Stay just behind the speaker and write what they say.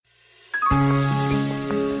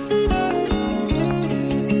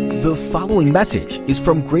The following message is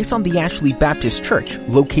from Grace on the Ashley Baptist Church,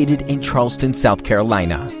 located in Charleston, South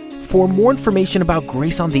Carolina. For more information about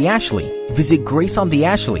Grace on the Ashley, visit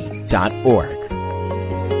graceontheashley.org.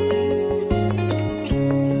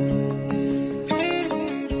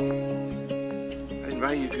 I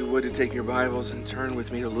invite you, if you would, to take your Bibles and turn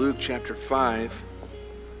with me to Luke chapter 5.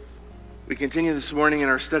 We continue this morning in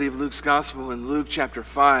our study of Luke's Gospel in Luke chapter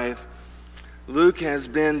 5. Luke has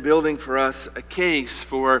been building for us a case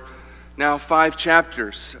for now 5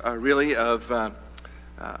 chapters, about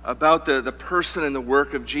the person and the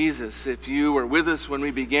work of Jesus. If you were with us when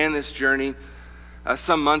we began this journey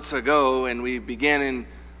some months ago, and we began in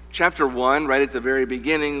chapter 1, right at the very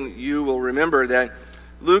beginning, you will remember that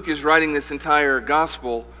Luke is writing this entire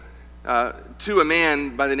gospel to a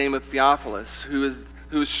man by the name of Theophilus, who is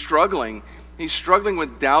struggling. He's struggling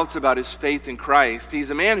with doubts about his faith in Christ.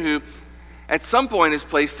 He's a man who at some point has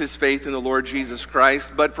placed his faith in the Lord Jesus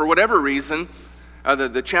Christ, but for whatever reason,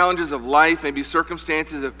 the challenges of life, maybe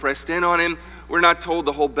circumstances have pressed in on him. We're not told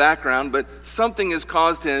the whole background, but something has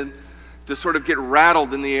caused him to sort of get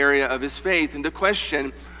rattled in the area of his faith and to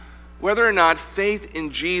question whether or not faith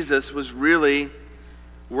in Jesus was really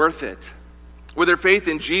worth it. Whether faith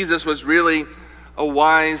in Jesus was really a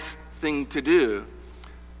wise thing to do.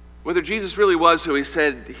 Whether Jesus really was who he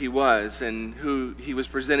said he was and who he was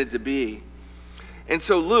presented to be. And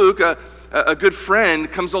so Luke, a good friend,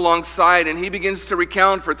 comes alongside and he begins to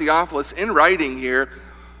recount for Theophilus in writing here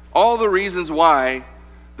all the reasons why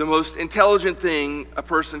the most intelligent thing a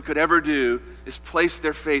person could ever do is place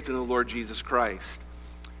their faith in the Lord Jesus Christ.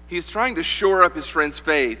 He's trying to shore up his friend's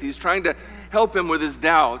faith. He's trying to help him with his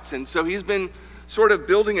doubts. And so he's been sort of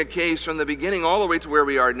building a case from the beginning all the way to where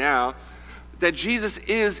we are now that Jesus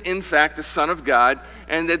is in fact the Son of God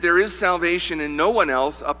and that there is salvation in no one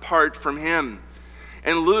else apart from him.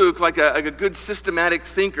 And Luke, like a good systematic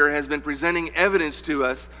thinker, has been presenting evidence to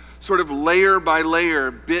us, sort of layer by layer,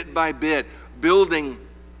 bit by bit, building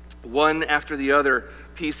one after the other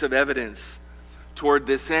piece of evidence toward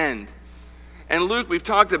this end. And Luke, we've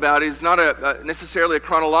talked about, is not necessarily a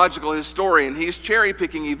chronological historian. He's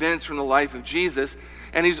cherry-picking events from the life of Jesus,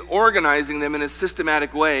 and he's organizing them in a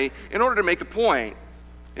systematic way in order to make a point,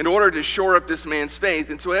 in order to shore up this man's faith.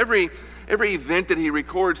 And so every event that he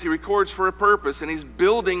records for a purpose, and he's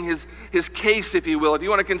building his case, if you will. If you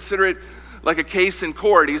want to consider it like a case in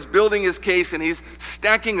court, he's building his case and he's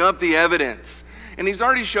stacking up the evidence. And he's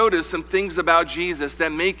already showed us some things about Jesus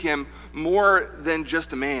that make him more than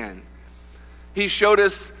just a man. He showed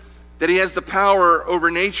us that he has the power over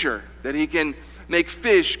nature, that he can make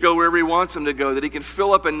fish go wherever he wants them to go, that he can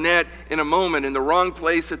fill up a net in a moment in the wrong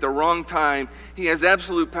place at the wrong time. He has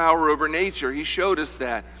absolute power over nature. He showed us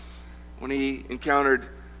that when he encountered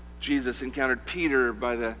Peter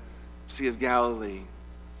by the Sea of Galilee.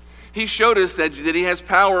 He showed us that he has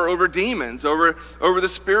power over demons, over the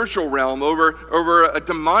spiritual realm, over a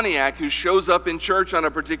demoniac who shows up in church on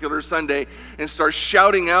a particular Sunday and starts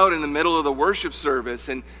shouting out in the middle of the worship service,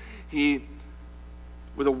 and he,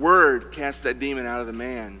 with a word, casts that demon out of the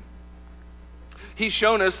man. He's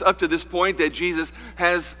shown us up to this point that Jesus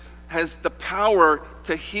has the power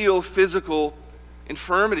to heal physical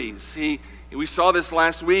infirmities. We saw this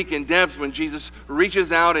last week in depth when Jesus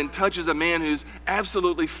reaches out and touches a man who's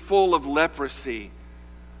absolutely full of leprosy,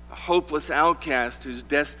 a hopeless outcast who's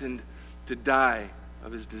destined to die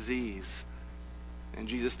of his disease. And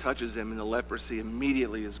Jesus touches him and the leprosy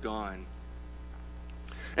immediately is gone.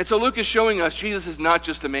 And so Luke is showing us Jesus is not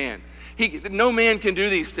just a man. No man can do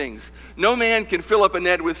these things. No man can fill up a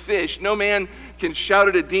net with fish. No man can shout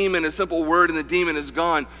at a demon a simple word and the demon is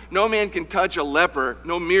gone. No man can touch a leper.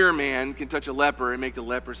 No mere man can touch a leper and make the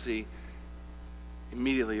leprosy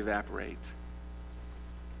immediately evaporate.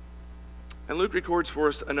 And Luke records for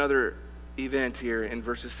us another event here in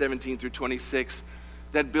verses 17 through 26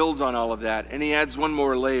 that builds on all of that. And he adds one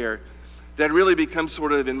more layer that really becomes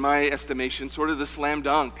sort of, in my estimation, sort of the slam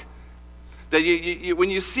dunk. That when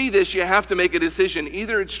you see this, you have to make a decision.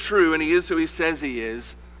 Either it's true and he is who he says he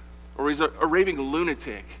is, or he's a raving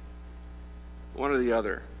lunatic. One or the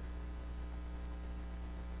other.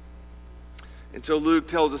 And so Luke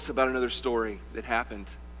tells us about another story that happened.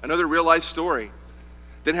 Another real-life story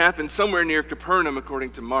that happened somewhere near Capernaum,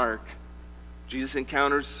 according to Mark. Jesus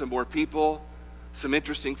encounters some more people, some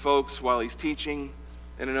interesting folks while he's teaching,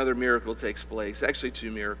 and another miracle takes place. Actually,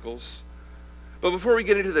 2 miracles. But before we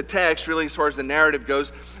get into the text, really as far as the narrative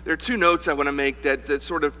goes, there are 2 notes I want to make that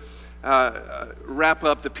sort of wrap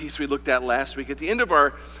up the piece we looked at last week. At the end of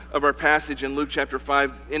our passage in Luke chapter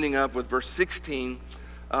 5, ending up with verse 16,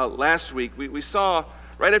 last week, we saw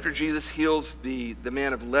right after Jesus heals the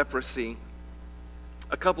man of leprosy,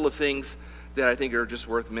 a couple of things that I think are just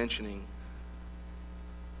worth mentioning.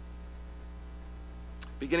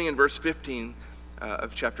 Beginning in verse 15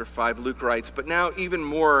 of chapter 5, Luke writes, "But now even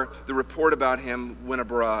more the report about him went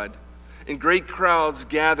abroad, and great crowds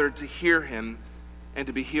gathered to hear him and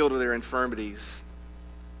to be healed of their infirmities.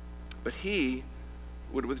 But he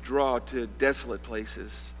would withdraw to desolate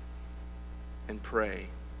places and pray."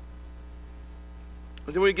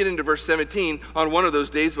 And then we get into verse 17, on one of those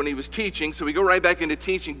days when he was teaching, so we go right back into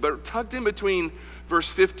teaching, but tucked in between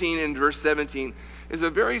verse 15 and verse 17 is a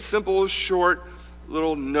very simple, short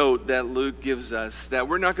little note that Luke gives us that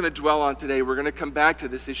we're not going to dwell on today. We're going to come back to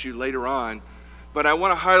this issue later on, but I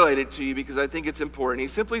want to highlight it to you because I think it's important. He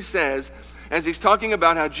simply says, as he's talking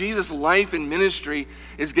about how Jesus' life and ministry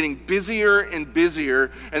is getting busier and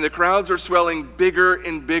busier, and the crowds are swelling bigger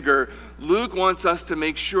and bigger, Luke wants us to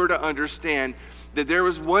make sure to understand that there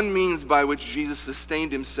was one means by which Jesus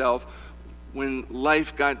sustained himself when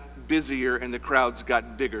life got busier and the crowds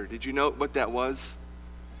got bigger. Did you know what that was?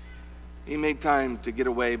 He made time to get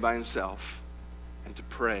away by himself and to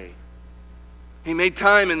pray. He made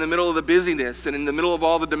time in the middle of the busyness and in the middle of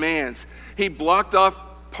all the demands. He blocked off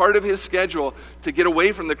part of his schedule to get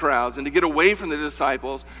away from the crowds and to get away from the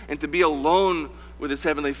disciples and to be alone with his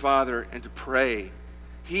heavenly Father and to pray.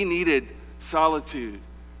 He needed solitude,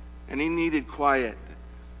 and he needed quiet,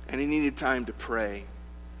 and he needed time to pray.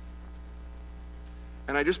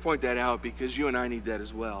 And I just point that out because you and I need that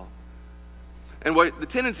as well. And what the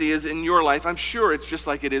tendency is in your life, I'm sure it's just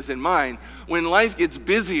like it is in mine, when life gets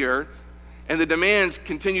busier and the demands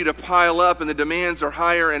continue to pile up and the demands are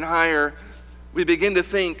higher and higher, we begin to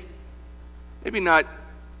think, maybe not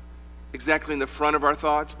exactly in the front of our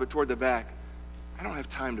thoughts, but toward the back, I don't have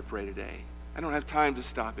time to pray today. I don't have time to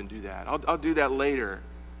stop and do that. I'll do that later.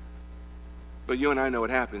 But you and I know what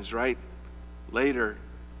happens, right? Later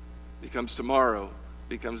becomes tomorrow,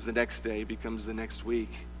 becomes the next day, becomes the next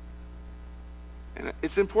week. And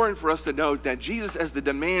it's important for us to note that Jesus, as the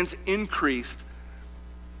demands increased,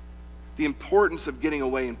 the importance of getting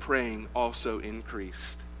away and praying also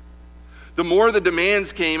increased. The more the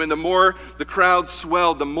demands came and the more the crowd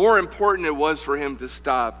swelled, the more important it was for him to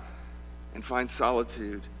stop and find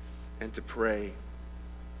solitude and to pray.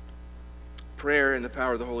 Prayer and the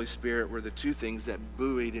power of the Holy Spirit were the two things that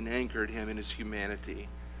buoyed and anchored him in his humanity.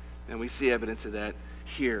 And we see evidence of that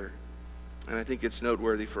here. And I think it's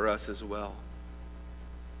noteworthy for us as well.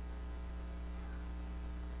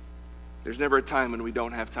 There's never a time when we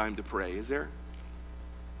don't have time to pray, is there?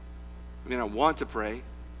 I mean, I want to pray.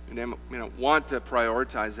 I mean, I want to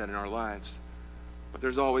prioritize that in our lives. But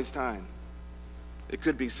there's always time. It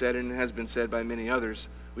could be said, and it has been said by many others,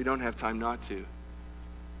 we don't have time not to.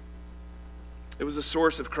 It was a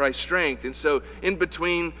source of Christ's strength. And so in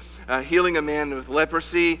between healing a man with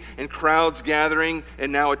leprosy and crowds gathering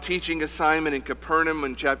and now a teaching assignment in Capernaum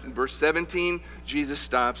in verse 17, Jesus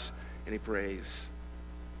stops and he prays.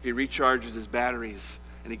 He recharges his batteries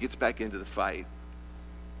and he gets back into the fight.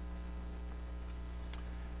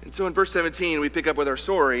 And so in verse 17, we pick up with our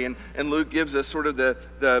story, and Luke gives us sort of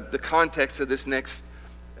the context of this next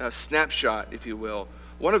snapshot, if you will.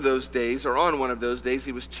 One of those days, or on one of those days,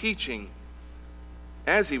 he was teaching.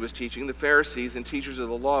 As he was teaching, the Pharisees and teachers of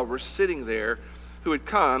the law were sitting there who had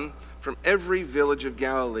come from every village of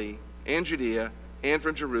Galilee and Judea and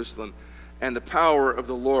from Jerusalem, and the power of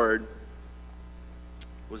the Lord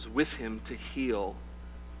was with him to heal.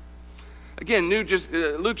 Again,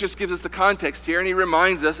 Luke just gives us the context here, and he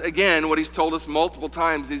reminds us again what he's told us multiple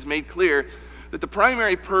times. He's made clear that the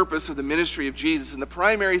primary purpose of the ministry of Jesus and the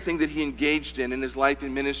primary thing that he engaged in his life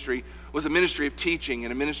and ministry was a ministry of teaching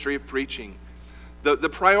and a ministry of preaching. The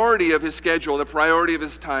priority of his schedule, the priority of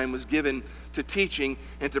his time was given to teaching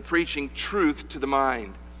and to preaching truth to the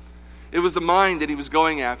mind. It was the mind that he was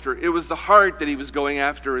going after. It was the heart that he was going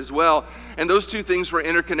after as well. And those two things were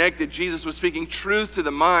interconnected. Jesus was speaking truth to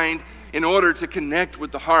the mind in order to connect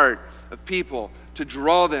with the heart of people, to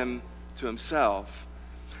draw them to himself.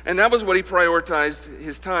 And that was what he prioritized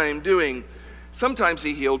his time doing. Sometimes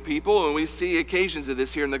he healed people, and we see occasions of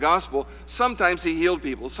this here in the gospel. Sometimes he healed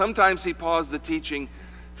people. Sometimes he paused the teaching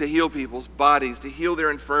to heal people's bodies, to heal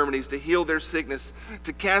their infirmities, to heal their sickness,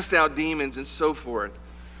 to cast out demons, and so forth.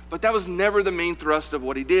 But that was never the main thrust of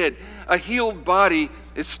what he did. A healed body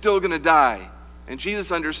is still going to die. And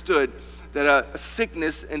Jesus understood that a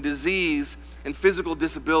sickness and disease and physical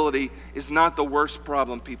disability is not the worst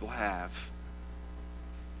problem people have.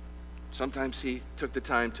 Sometimes he took the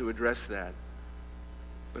time to address that.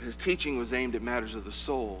 But his teaching was aimed at matters of the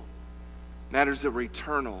soul, matters that were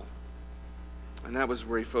eternal. And that was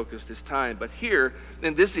where he focused his time. But here,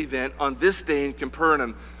 in this event, on this day in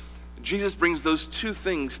Capernaum, Jesus brings those two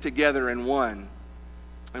things together in one.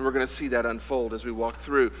 And we're going to see that unfold as we walk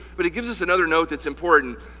through. But he gives us another note that's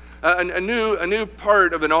important. A new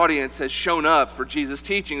part of an audience has shown up for Jesus'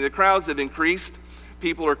 teaching. The crowds have increased.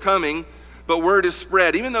 People are coming. But word is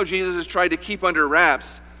spread. Even though Jesus has tried to keep under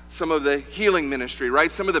wraps some of the healing ministry,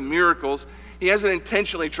 right? Some of the miracles, he hasn't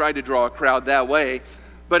intentionally tried to draw a crowd that way.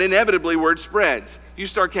 But inevitably, word spreads. You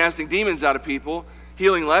start casting demons out of people,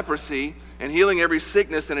 healing leprosy, and healing every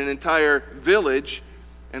sickness in an entire village,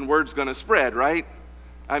 and word's going to spread, right?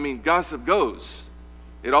 I mean, gossip goes.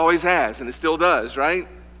 It always has, and it still does, right?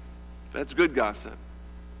 That's good gossip,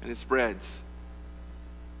 and it spreads.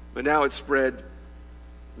 But now it's spread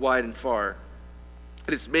wide and far.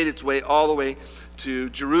 And it's made its way all the way to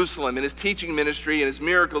Jerusalem. And his teaching ministry and his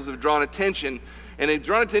miracles have drawn attention. And they've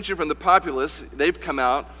drawn attention from the populace. They've come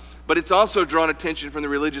out. But it's also drawn attention from the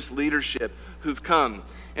religious leadership who've come.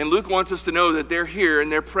 And Luke wants us to know that they're here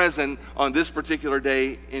and they're present on this particular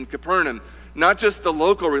day in Capernaum. Not just the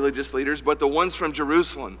local religious leaders, but the ones from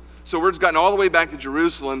Jerusalem. So word's gotten all the way back to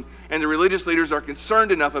Jerusalem, and the religious leaders are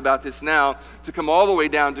concerned enough about this now to come all the way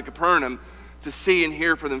down to Capernaum to see and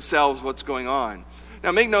hear for themselves what's going on.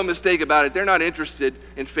 Now, make no mistake about it, they're not interested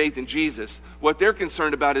in faith in Jesus. What they're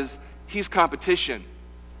concerned about is he's competition.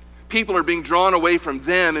 People are being drawn away from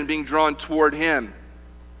them and being drawn toward him.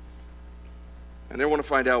 And they want to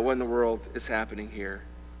find out what in the world is happening here.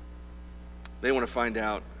 They want to find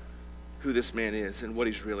out who this man is and what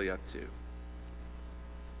he's really up to.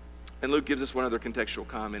 And Luke gives us one other contextual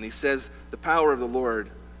comment. He says, the power of the Lord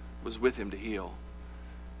was with him to heal.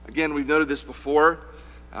 Again, we've noted this before,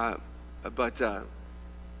 but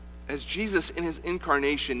as Jesus in his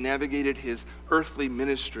incarnation navigated his earthly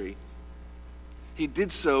ministry, he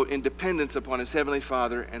did so in dependence upon his heavenly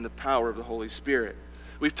Father and the power of the Holy Spirit.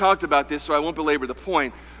 We've talked about this, so I won't belabor the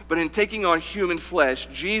point, but in taking on human flesh,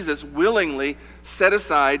 Jesus willingly set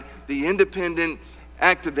aside the independent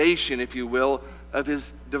activation, if you will, of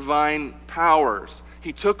his divine powers.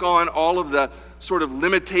 He took on all of the sort of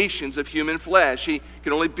limitations of human flesh. He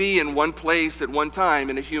can only be in one place at one time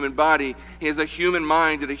in a human body. He has a human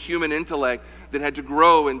mind and a human intellect that had to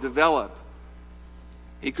grow and develop.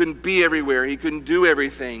 He couldn't be everywhere. He couldn't do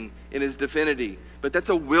everything in his divinity. But that's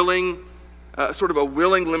a willing, sort of a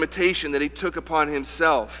willing limitation that he took upon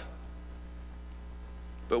himself.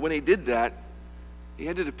 But when he did that, he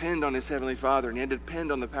had to depend on his heavenly Father, and he had to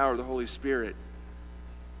depend on the power of the Holy Spirit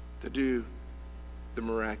to do the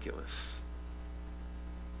miraculous.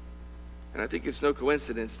 And I think it's no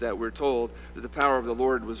coincidence that we're told that the power of the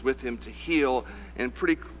Lord was with him to heal, in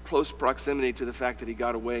pretty close proximity to the fact that he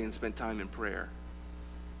got away and spent time in prayer.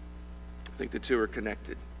 I think the two are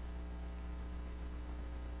connected.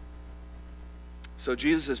 So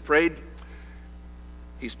Jesus has prayed.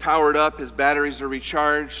 He's powered up. His batteries are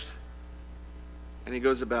recharged. And he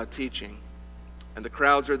goes about teaching. And the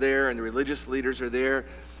crowds are there, and the religious leaders are there.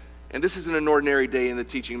 And this isn't an ordinary day in the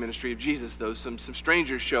teaching ministry of Jesus, though. Some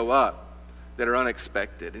strangers show up that are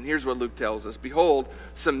unexpected. And here's what Luke tells us. Behold,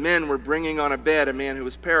 some men were bringing on a bed a man who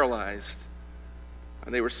was paralyzed.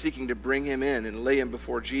 And they were seeking to bring him in and lay him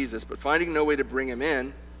before Jesus. But finding no way to bring him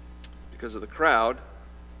in because of the crowd,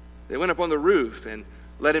 they went up on the roof and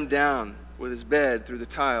let him down with his bed through the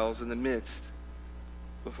tiles in the midst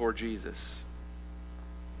before Jesus.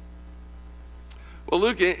 Well,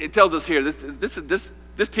 Luke, it tells us here,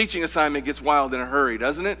 this teaching assignment gets wild in a hurry,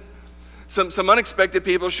 doesn't it? Some unexpected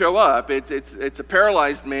people show up. It's a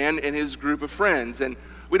paralyzed man and his group of friends. And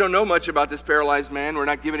we don't know much about this paralyzed man. We're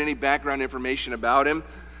not given any background information about him.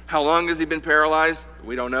 How long has he been paralyzed?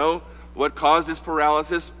 We don't know. What caused his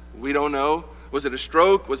paralysis? We don't know. Was it a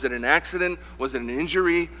stroke? Was it an accident? Was it an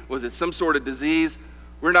injury? Was it some sort of disease?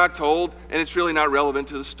 We're not told, and it's really not relevant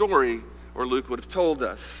to the story, or Luke would have told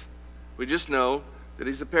us. We just know that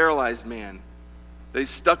he's a paralyzed man, that he's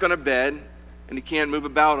stuck on a bed, and he can't move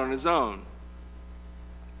about on his own.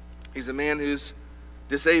 He's a man who's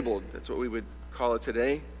disabled. That's what we would call it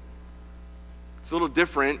today. It's a little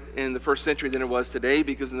different in the first century than it was today,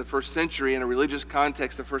 because in the first century, in a religious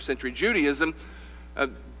context of first century Judaism,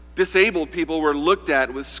 disabled people were looked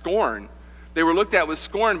at with scorn. They were looked at with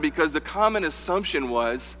scorn because the common assumption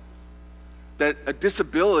was that a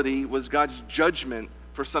disability was God's judgment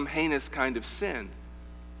for some heinous kind of sin.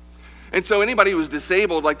 And so anybody who was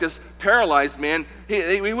disabled, like this paralyzed man,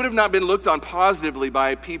 he would have not been looked on positively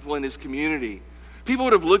by people in his community. People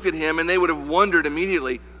would have looked at him and they would have wondered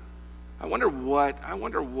immediately, I wonder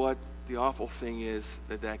what the awful thing is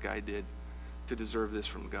that guy did to deserve this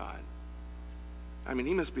from God. I mean,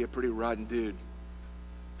 he must be a pretty rotten dude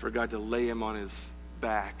for God to lay him on his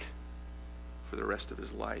back for the rest of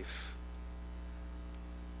his life.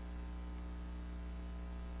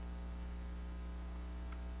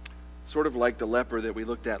 Sort of like the leper that we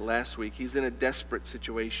looked at last week, he's in a desperate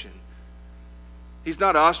situation. He's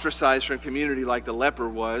not ostracized from community like the leper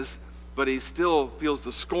was, but he still feels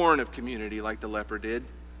the scorn of community like the leper did.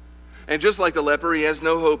 And just like the leper, he has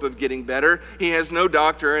no hope of getting better. He has no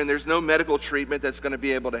doctor, and there's no medical treatment that's going to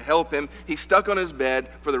be able to help him. He's stuck on his bed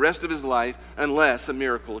for the rest of his life unless a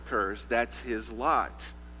miracle occurs. That's his lot.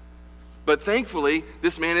 But thankfully,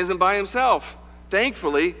 this man isn't by himself.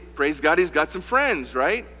 Thankfully, praise God, he's got some friends,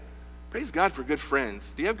 right? Praise God for good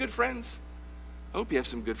friends. Do you have good friends? I hope you have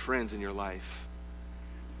some good friends in your life.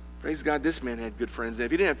 Praise God, this man had good friends. And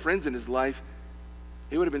if he didn't have friends in his life,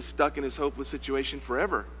 he would have been stuck in his hopeless situation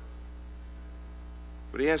forever.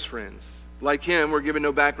 But he has friends. Like him, we're given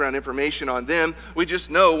no background information on them. We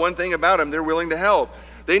just know one thing about them: they're willing to help.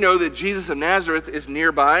 They know that Jesus of Nazareth is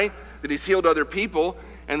nearby, that he's healed other people,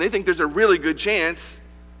 and they think there's a really good chance,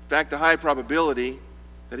 in fact, a high probability,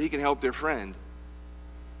 that he can help their friend.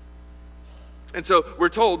 And so we're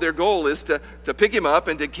told their goal is to pick him up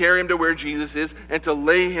and to carry him to where Jesus is and to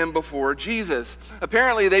lay him before Jesus.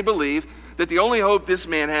 Apparently they believe that the only hope this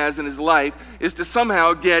man has in his life is to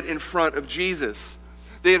somehow get in front of Jesus.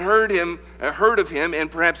 They had heard of him and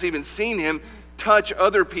perhaps even seen him touch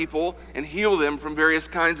other people and heal them from various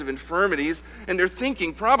kinds of infirmities. And they're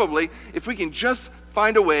thinking probably, if we can just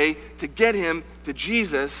find a way to get him to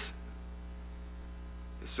Jesus,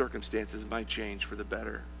 his circumstances might change for the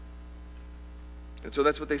better. And so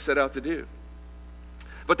that's what they set out to do.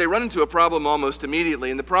 But they run into a problem almost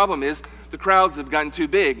immediately, and the problem is the crowds have gotten too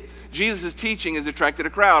big. Jesus' teaching has attracted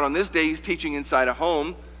a crowd. On this day, he's teaching inside a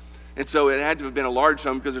home, and so it had to have been a large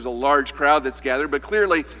home because there's a large crowd that's gathered. But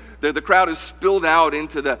clearly, the crowd is spilled out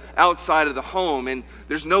into the outside of the home, and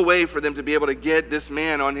there's no way for them to be able to get this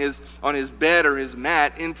man on his bed or his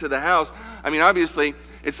mat into the house. I mean, obviously,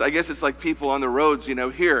 I guess it's like people on the roads,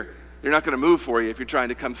 here. They're not going to move for you if you're trying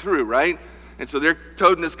to come through, right? And so they're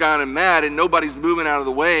toting this guy on a mat, and nobody's moving out of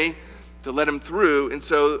the way to let him through. And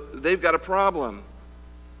so they've got a problem.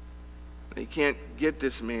 They can't get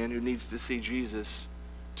this man who needs to see Jesus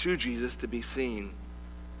to Jesus to be seen.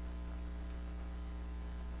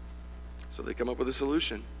 So they come up with a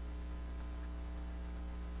solution.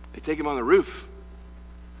 They take him on the roof.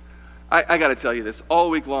 I got to tell you this.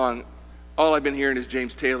 All week long, all I've been hearing is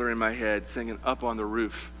James Taylor in my head singing Up on the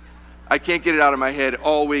Roof. I can't get it out of my head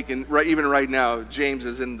all week, and even right now, James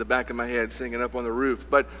is in the back of my head singing Up on the Roof.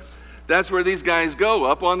 But that's where these guys go,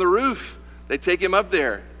 up on the roof. They take him up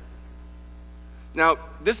there. Now,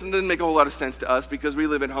 this doesn't make a whole lot of sense to us because we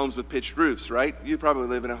live in homes with pitched roofs, right? You probably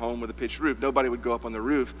live in a home with a pitched roof. Nobody would go up on the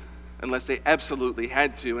roof unless they absolutely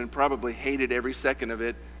had to and probably hated every second of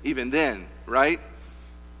it even then, right?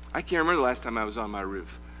 I can't remember the last time I was on my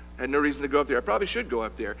roof. I had no reason to go up there. I probably should go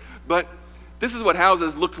up there. But this is what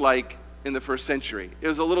houses looked like in the first century. It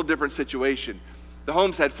was a little different situation. The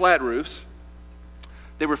homes had flat roofs.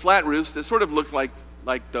 They were flat roofs that sort of looked like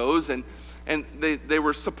those, and they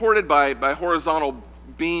were supported by horizontal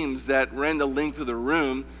beams that ran the length of the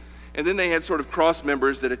room, and then they had sort of cross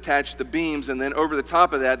members that attached the beams, and then over the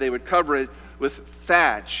top of that they would cover it with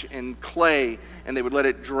thatch and clay, and they would let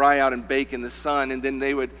it dry out and bake in the sun, and then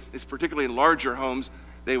they would, it's particularly in larger homes,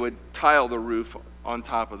 they would tile the roof on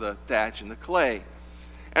top of the thatch and the clay.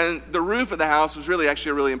 And the roof of the house was really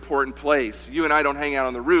actually a really important place. You and I don't hang out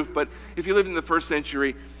on the roof, but if you lived in the first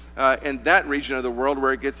century in that region of the world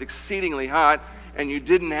where it gets exceedingly hot and you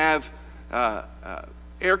didn't have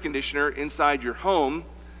air conditioner inside your home,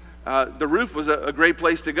 the roof was a great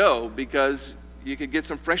place to go because you could get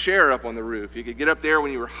some fresh air up on the roof. You could get up there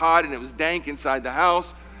when you were hot and it was dank inside the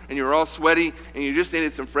house and you were all sweaty and you just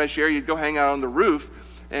needed some fresh air. You'd go hang out on the roof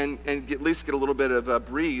and at least get a little bit of a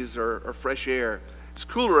breeze or fresh air. It's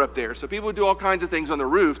cooler up there. So people would do all kinds of things on the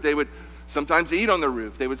roof. They would sometimes eat on the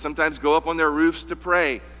roof. They would sometimes go up on their roofs to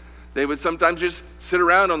pray. They would sometimes just sit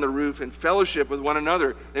around on the roof and fellowship with one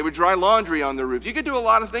another. They would dry laundry on the roof. You could do a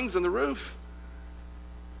lot of things on the roof.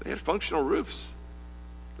 They had functional roofs.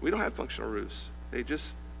 We don't have functional roofs. They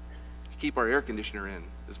just keep our air conditioner in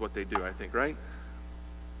is what they do, I think, right?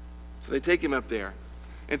 So they take him up there.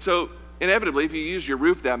 And so inevitably, if you use your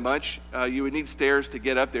roof that much, you would need stairs to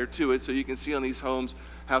get up there to it. So you can see on these homes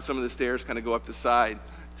how some of the stairs kind of go up the side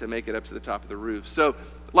to make it up to the top of the roof. So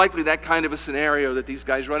likely that kind of a scenario that these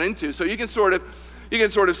guys run into. So you can sort of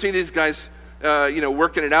see these guys,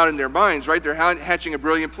 working it out in their minds, right? They're hatching a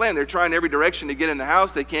brilliant plan. They're trying every direction to get in the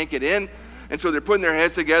house. They can't get in. And so they're putting their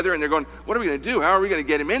heads together and they're going, what are we going to do? How are we going to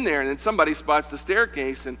get him in there? And then somebody spots the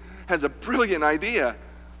staircase and has a brilliant idea.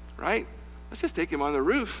 right? Let's just take him on the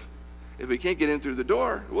roof. If we can't get in through the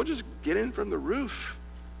door, we'll just get in from the roof.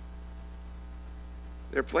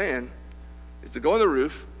 Their plan is to go on the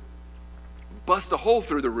roof, bust a hole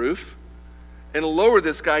through the roof, and lower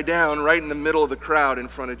this guy down right in the middle of the crowd in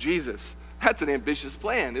front of Jesus. That's an ambitious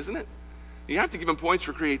plan, isn't it? You have to give him points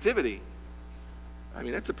for creativity. I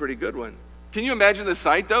mean, that's a pretty good one. Can you imagine the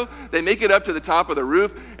sight, though? They make it up to the top of the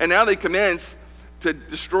roof, and now they commence to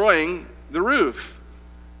destroying the roof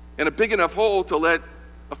and a big enough hole to let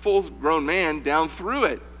a full-grown man down through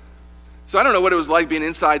it. So I don't know what it was like being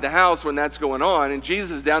inside the house when that's going on, and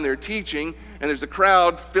Jesus is down there teaching, and there's a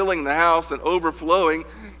crowd filling the house and overflowing,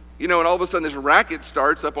 and all of a sudden this racket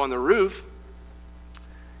starts up on the roof,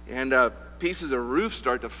 and pieces of roof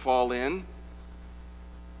start to fall in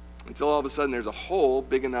until all of a sudden there's a hole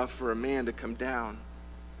big enough for a man to come down.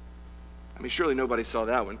 I mean, surely nobody saw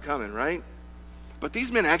that one coming, right? But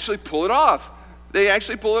these men actually pull it off. They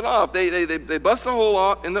actually pull it off. They bust a hole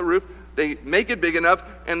off in the roof, they make it big enough,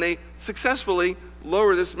 and they successfully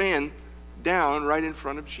lower this man down right in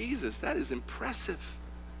front of Jesus. That is impressive.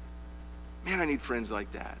 Man, I need friends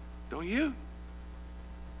like that. Don't you?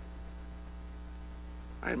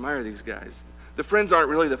 I admire these guys. The friends aren't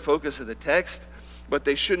really the focus of the text, but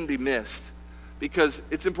they shouldn't be missed, because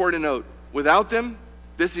it's important to note, without them,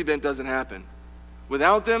 this event doesn't happen.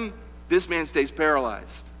 Without them, this man stays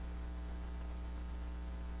paralyzed.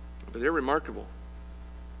 But they're remarkable.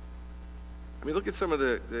 I mean, look at some of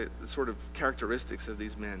the sort of characteristics of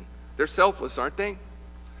these men. They're selfless, aren't they?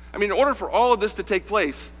 I mean, in order for all of this to take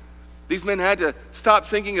place, these men had to stop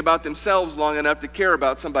thinking about themselves long enough to care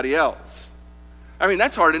about somebody else. I mean,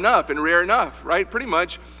 that's hard enough and rare enough, right? Pretty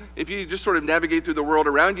much, if you just sort of navigate through the world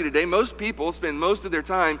around you today, most people spend most of their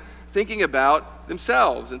time thinking about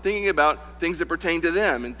themselves and thinking about things that pertain to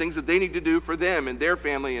them and things that they need to do for them and their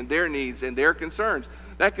family and their needs and their concerns.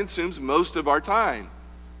 That consumes most of our time.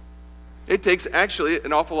 It takes actually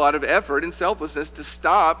an awful lot of effort and selflessness to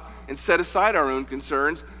stop and set aside our own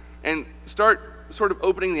concerns and start sort of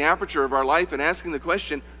opening the aperture of our life and asking the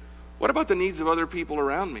question, what about the needs of other people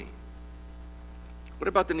around me? What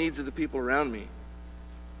about the needs of the people around me?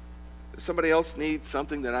 Does somebody else need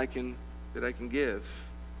something that I can give?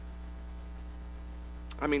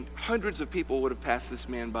 I mean, hundreds of people would have passed this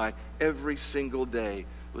man by every single day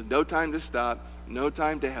with no time to stop, no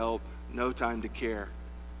time to help, no time to care.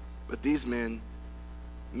 But these men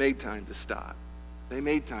made time to stop. They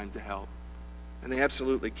made time to help. And they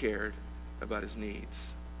absolutely cared about his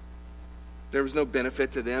needs. There was no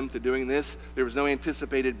benefit to them to doing this. There was no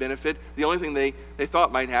anticipated benefit. The only thing they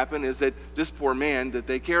thought might happen is that this poor man that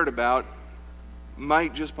they cared about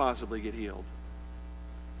might just possibly get healed.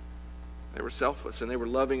 They were selfless, and they were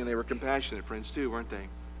loving, and they were compassionate friends too, weren't they?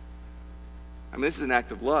 I mean, this is an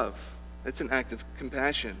act of love. It's an act of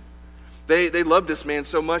compassion. They loved this man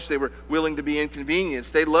so much they were willing to be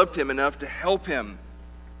inconvenienced. They loved him enough to help him.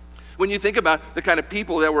 When you think about the kind of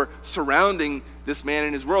people that were surrounding this man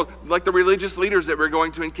in his world, like the religious leaders that we're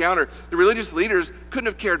going to encounter, the religious leaders couldn't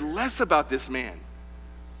have cared less about this man.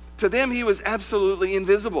 To them, he was absolutely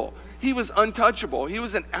invisible. He was untouchable. He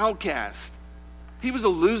was an outcast. He was a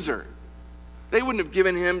loser. They wouldn't have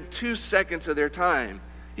given him 2 seconds of their time.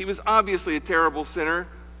 He was obviously a terrible sinner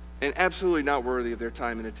and absolutely not worthy of their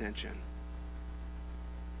time and attention.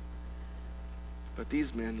 But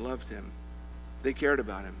these men loved him. They cared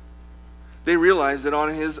about him. They realized that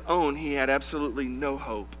on his own, he had absolutely no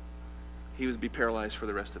hope. He would be paralyzed for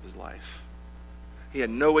the rest of his life. He had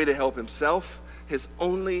no way to help himself. His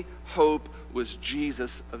only hope was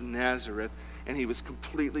Jesus of Nazareth, and he was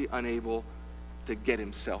completely unable to get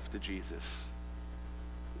himself to Jesus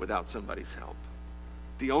without somebody's help.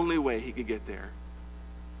 The only way he could get there,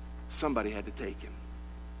 somebody had to take him.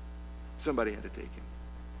 Somebody had to take him.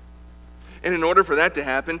 And in order for that to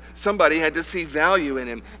happen, somebody had to see value in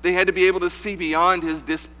him. They had to be able to see beyond his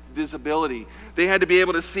disability. They had to be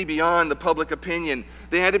able to see beyond the public opinion.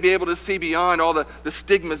 They had to be able to see beyond all the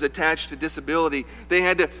stigmas attached to disability. They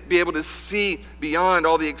had to be able to see beyond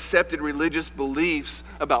all the accepted religious beliefs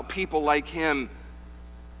about people like him.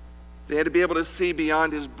 They had to be able to see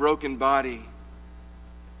beyond his broken body.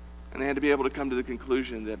 And they had to be able to come to the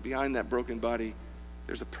conclusion that behind that broken body,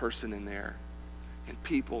 there's a person in there. And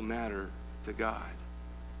people matter to God.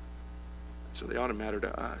 So they ought to matter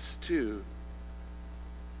to us too.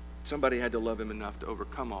 Somebody had to love him enough to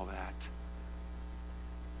overcome all that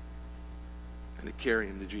and to carry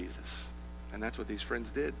him to Jesus. And that's what these friends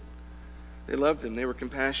did. They loved him. They were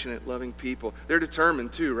compassionate, loving people. They're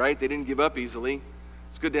determined too, right? They didn't give up easily.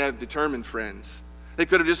 It's good to have determined friends. They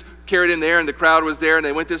could have just carried in there and the crowd was there and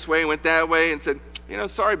they went this way and went that way and said,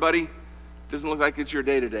 sorry, buddy, Doesn't look like it's your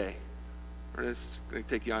day today. Or it's going to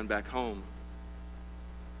take you on back home.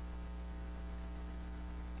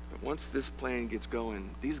 But once this plan gets going,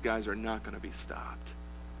 these guys are not going to be stopped.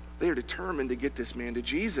 They are determined to get this man to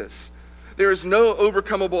Jesus. There is no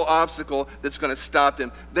overcomable obstacle that's going to stop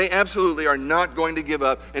them. They absolutely are not going to give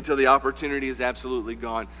up until the opportunity is absolutely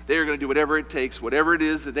gone. They are going to do whatever it takes, whatever it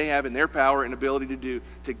is that they have in their power and ability to do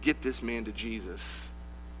to get this man to Jesus.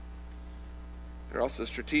 They're also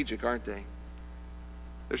strategic, aren't they?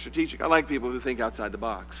 They're strategic. I like people who think outside the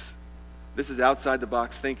box. This is outside the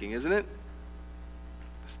box thinking, isn't it?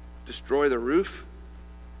 Destroy the roof.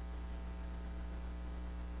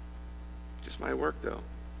 Just might work, though.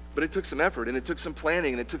 But it took some effort, and it took some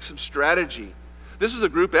planning, and it took some strategy. This was a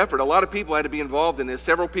group effort. A lot of people had to be involved in this.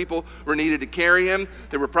 Several people were needed to carry him.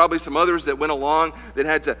 There were probably some others that went along that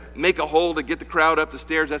had to make a hole to get the crowd up the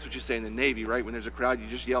stairs. That's what you say in the Navy, right? When there's a crowd, you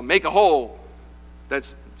just yell, "Make a hole."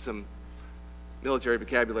 That's some military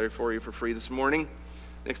vocabulary for you for free this morning.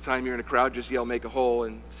 Next time you're in a crowd, just yell, "Make a hole,"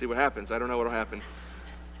 and see what happens. I don't know what will happen.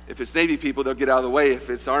 If it's Navy people, they'll get out of the way. If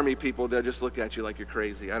it's Army people, they'll just look at you like you're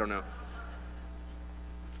crazy. I don't know.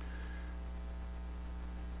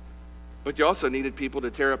 But you also needed people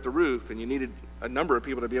to tear up the roof, and you needed a number of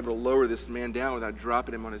people to be able to lower this man down without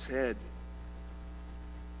dropping him on his head.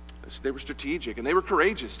 They were strategic, and they were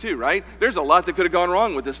courageous too, right? There's a lot that could have gone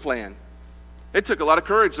wrong with this plan. It took a lot of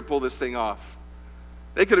courage to pull this thing off.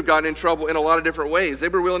 They could have gotten in trouble in a lot of different ways. They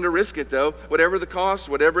were willing to risk it, though. Whatever the cost,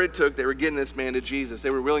 whatever it took, they were getting this man to Jesus. They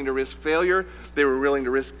were willing to risk failure. They were willing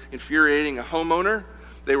to risk infuriating a homeowner.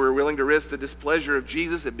 They were willing to risk the displeasure of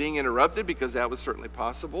Jesus at being interrupted, because that was certainly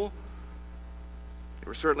possible. They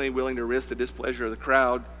were certainly willing to risk the displeasure of the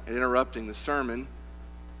crowd and interrupting the sermon.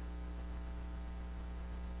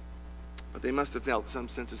 But they must have felt some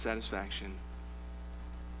sense of satisfaction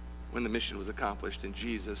when the mission was accomplished and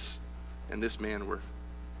Jesus and this man were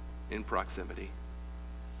in proximity.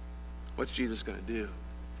 What's Jesus going to do?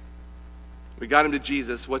 We got him to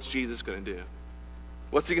Jesus. What's Jesus going to do?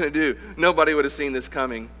 What's he going to do? Nobody would have seen this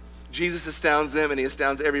coming. Jesus astounds them, and he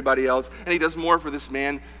astounds everybody else, and he does more for this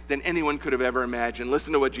man than anyone could have ever imagined.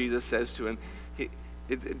 Listen to what Jesus says to him.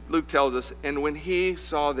 Luke tells us, and when he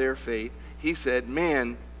saw their faith, he said,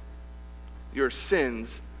 "Man, your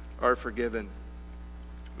sins are forgiven."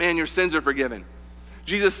 Man, your sins are forgiven.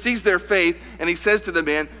 Jesus sees their faith, and he says to the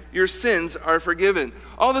man, "Your sins are forgiven."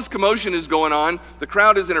 All this commotion is going on. The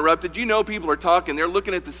crowd is interrupted. You know, people are talking. They're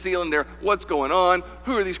looking at the ceiling. What's going on?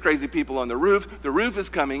 Who are these crazy people on the roof? The roof is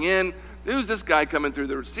coming in. Who's this guy coming through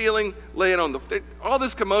the ceiling, laying on all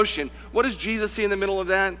this commotion? What does Jesus see in the middle of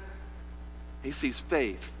that? He sees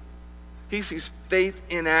faith. He sees faith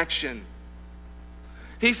in action.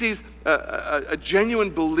 He sees a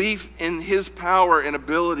genuine belief in his power and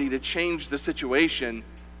ability to change the situation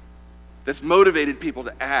that's motivated people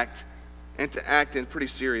to act, and to act in pretty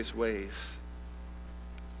serious ways.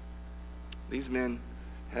 These men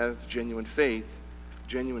have genuine faith.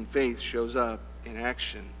 Genuine faith shows up in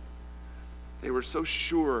action. They were so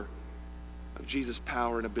sure of Jesus'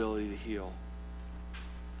 power and ability to heal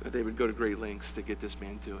that they would go to great lengths to get this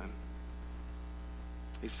man to him.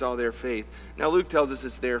 He saw their faith. Now Luke tells us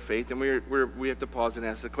it's their faith, and we have to pause and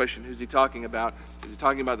ask the question, who's he talking about? Is he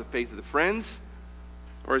talking about the faith of the friends?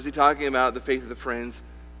 Or is he talking about the faith of the friends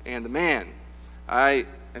and the man? I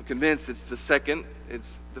am convinced it's the second.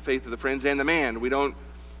 It's the faith of the friends and the man. We don't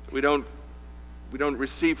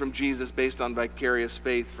receive from Jesus based on vicarious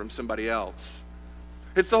faith from somebody else.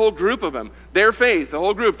 It's the whole group of them. Their faith, the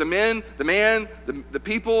whole group, the men, the man, the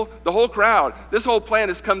people, the whole crowd. This whole plan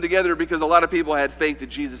has come together because a lot of people had faith that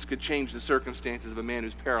Jesus could change the circumstances of a man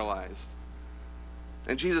who's paralyzed.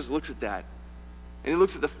 And Jesus looks at that. And he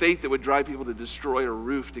looks at the faith that would drive people to destroy a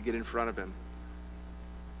roof to get in front of him.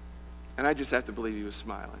 And I just have to believe he was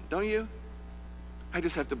smiling. Don't you? I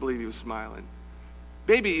just have to believe he was smiling.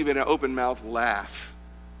 Maybe even an open mouth laugh.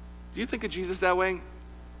 Do you think of Jesus that way?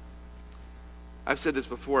 I've said this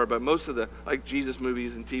before, but most of the Jesus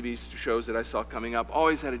movies and TV shows that I saw coming up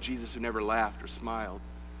always had a Jesus who never laughed or smiled.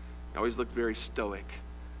 He always looked very stoic.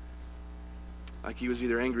 Like he was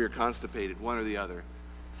either angry or constipated, one or the other.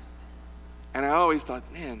 And I always thought,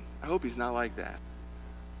 man, I hope he's not like that.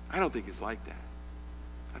 I don't think he's like that.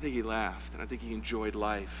 I think he laughed, and I think he enjoyed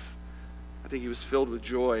life. I think he was filled with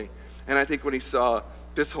joy. And I think when he saw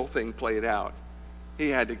this whole thing played out, he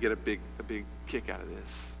had to get a big kick out of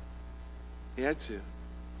this. He had to.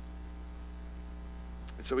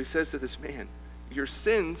 And so he says to this man, "Your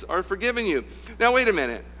sins are forgiven you." Now, wait a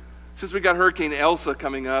minute. Since we got Hurricane Elsa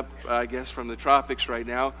coming up, I guess, from the tropics right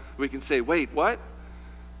now, we can say, wait, what?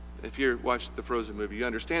 If you watched the Frozen movie, you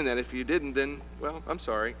understand that. If you didn't, then, well, I'm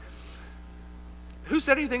sorry. Who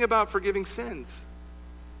said anything about forgiving sins?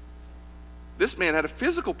 This man had a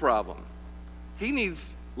physical problem. He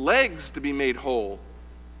needs legs to be made whole.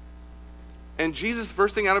 And Jesus, the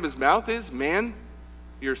first thing out of his mouth is, man,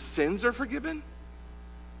 your sins are forgiven?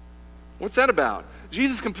 What's that about?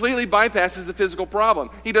 Jesus completely bypasses the physical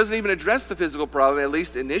problem. He doesn't even address the physical problem, at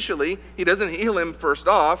least initially. He doesn't heal him first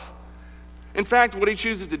off. In fact, what he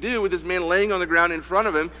chooses to do with this man laying on the ground in front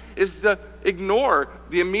of him is to ignore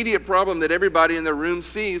the immediate problem that everybody in the room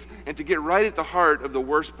sees and to get right at the heart of the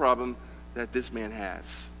worst problem that this man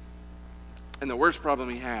has. And the worst problem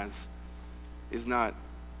he has is not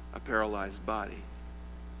a paralyzed body.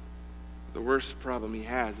 The worst problem he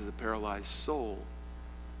has is a paralyzed soul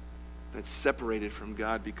that's separated from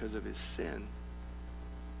God because of his sin.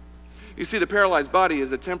 You see, the paralyzed body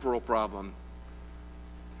is a temporal problem.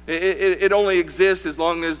 It only exists as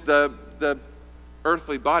long as the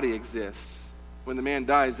earthly body exists. When the man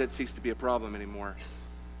dies, that ceases to be a problem anymore.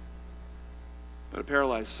 But a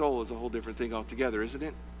paralyzed soul is a whole different thing altogether, isn't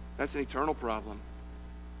it? That's an eternal problem.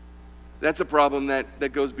 That's a problem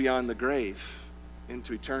that goes beyond the grave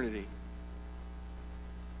into eternity.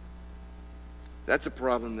 That's a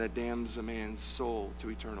problem that damns a man's soul to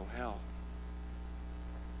eternal hell.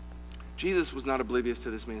 Jesus was not oblivious to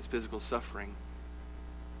this man's physical suffering.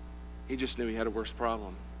 He just knew he had a worse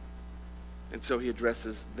problem. And so he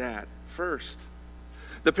addresses that first.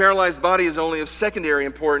 The paralyzed body is only of secondary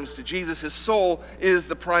importance to Jesus. His soul is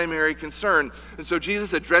the primary concern. And so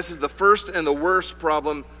Jesus addresses the first and the worst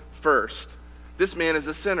problem first. This man is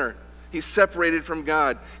a sinner. He's separated from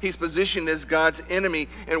God. He's positioned as God's enemy.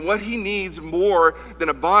 And what he needs more than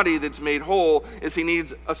a body that's made whole is he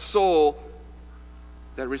needs a soul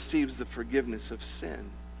that receives the forgiveness of sin.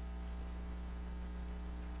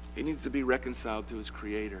 He needs to be reconciled to his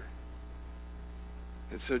Creator.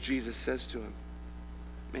 And so Jesus says to him,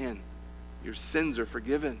 man, your sins are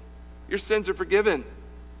forgiven. Your sins are forgiven.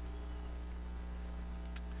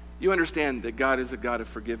 You understand that God is a God of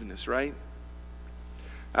forgiveness, right?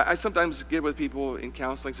 I sometimes get with people in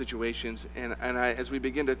counseling situations, and as we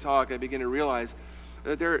begin to talk, I begin to realize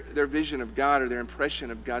that their vision of God or their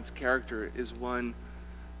impression of God's character is one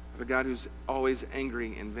of a God who's always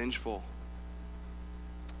angry and vengeful.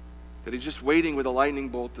 That he's just waiting with a lightning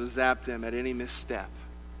bolt to zap them at any misstep.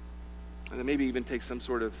 And that maybe even take some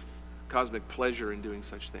sort of cosmic pleasure in doing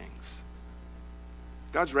such things.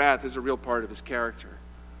 God's wrath is a real part of his character.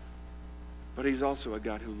 But he's also a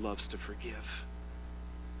God who loves to forgive.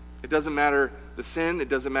 It doesn't matter the sin. It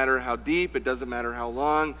doesn't matter how deep. It doesn't matter how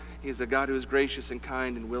long. He is a God who is gracious and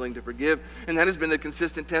kind and willing to forgive. And that has been the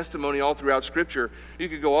consistent testimony all throughout Scripture. You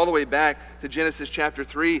could go all the way back to Genesis chapter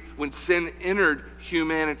 3 when sin entered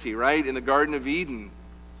humanity, right? In the Garden of Eden.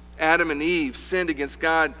 Adam and Eve sinned against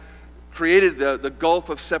God, created the gulf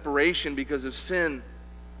of separation because of sin.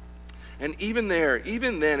 And even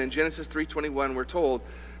then, in Genesis 3:21, we're told,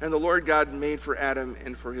 and the Lord God made for Adam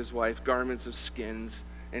and for his wife garments of skins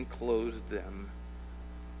and clothed them.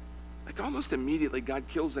 Like almost immediately, God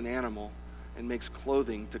kills an animal and makes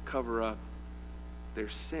clothing to cover up their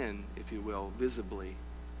sin, if you will, visibly.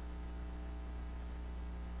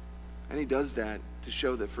 And he does that to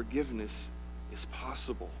show that forgiveness is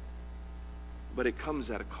possible, but it comes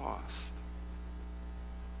at a cost.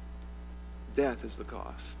 Death is the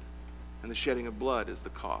cost, and the shedding of blood is the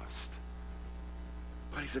cost.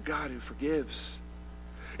 But he's a God who forgives.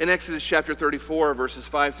 In Exodus chapter 34, verses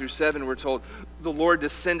 5 through 7, we're told, the Lord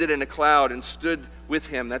descended in a cloud and stood with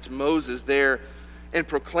him, that's Moses there, and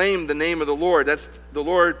proclaimed the name of the Lord. That's the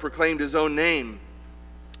Lord proclaimed his own name.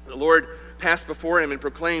 The Lord passed before him and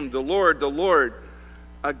proclaimed, the Lord,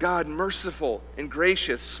 a God merciful and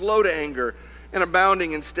gracious, slow to anger, and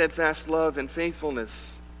abounding in steadfast love and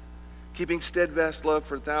faithfulness, keeping steadfast love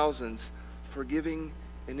for thousands, forgiving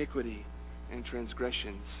iniquity and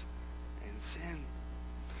transgressions and sin.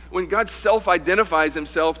 When God self-identifies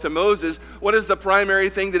himself to Moses, what is the primary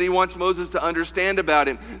thing that he wants Moses to understand about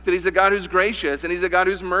him? That he's a God who's gracious, and he's a God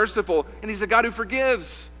who's merciful, and he's a God who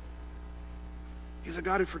forgives. He's a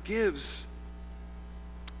God who forgives.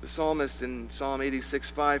 The psalmist in Psalm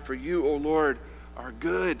 86:5, for you, O Lord, are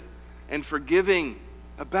good and forgiving,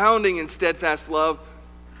 abounding in steadfast love.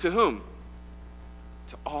 To whom?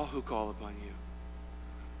 To all who call upon you.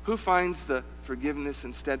 Who finds the forgiveness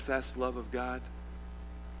and steadfast love of God?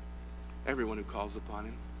 Everyone who calls upon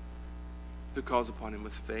him. Who calls upon him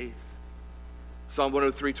with faith. Psalm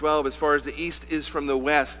 103:12, as far as the east is from the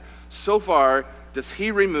west, so far does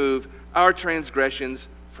he remove our transgressions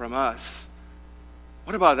from us.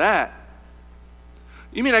 What about that?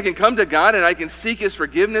 You mean I can come to God and I can seek his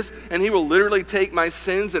forgiveness and he will literally take my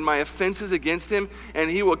sins and my offenses against him and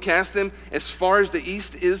he will cast them as far as the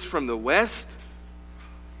east is from the west?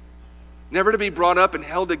 Never to be brought up and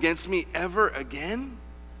held against me ever again?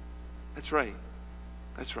 That's right.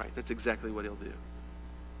 That's right. That's exactly what he'll do.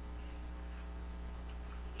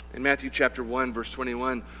 In Matthew chapter 1, verse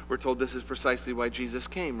 21, we're told this is precisely why Jesus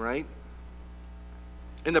came, right?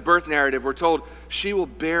 In the birth narrative, we're told, she will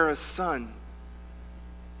bear a son,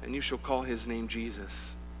 and you shall call his name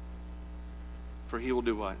Jesus. For he will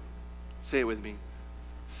do what? Say it with me.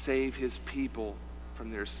 Save his people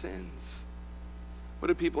from their sins. What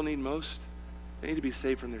do people need most? They need to be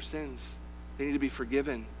saved from their sins. They need to be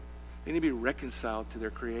forgiven. They need to be reconciled to their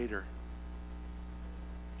Creator.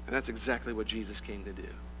 And that's exactly what Jesus came to do.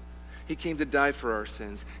 He came to die for our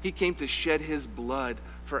sins. He came to shed his blood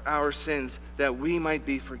for our sins that we might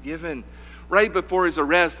be forgiven. Right before his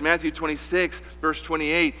arrest, Matthew 26, verse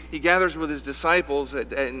 28, he gathers with his disciples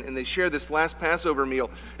and they share this last Passover meal.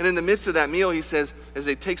 And in the midst of that meal, he says, as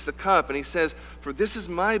he takes the cup, and he says, "For this is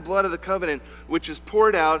my blood of the covenant, which is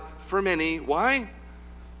poured out for many." Why?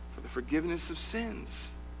 For the forgiveness of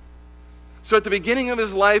sins. So at the beginning of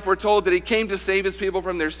his life, we're told that he came to save his people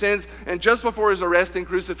from their sins. And just before his arrest and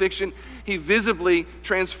crucifixion, he visibly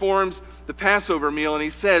transforms the Passover meal. And he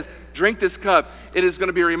says, "Drink this cup. It is going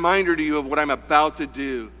to be a reminder to you of what I'm about to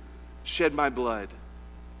do. Shed my blood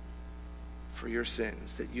for your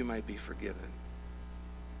sins, that you might be forgiven."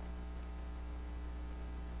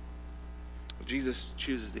 Jesus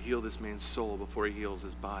chooses to heal this man's soul before he heals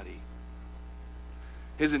his body.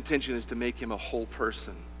 His intention is to make him a whole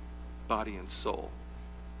person, body and soul.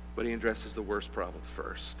 But he addresses the worst problem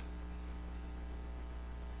first.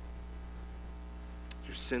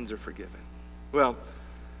 Your sins are forgiven. Well,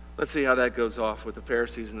 let's see how that goes off with the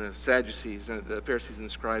Pharisees and the Sadducees, the Pharisees and the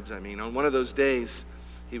scribes, I mean. On one of those days,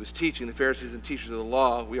 he was teaching. The Pharisees and teachers of the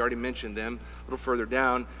law, we already mentioned them a little further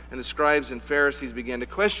down, and the scribes and Pharisees began to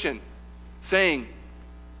question, saying,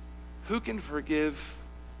 "Who can forgive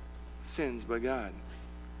sins but God?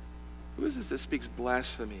 Who is this that speaks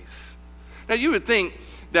blasphemies?" Now, you would think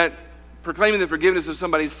that proclaiming the forgiveness of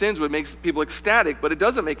somebody's sins would make people ecstatic, but it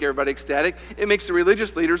doesn't make everybody ecstatic. It makes the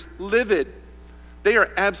religious leaders livid. They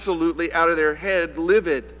are absolutely out of their head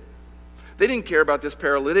livid. They didn't care about this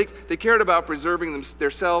paralytic. They cared about preserving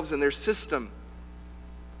themselves and their system.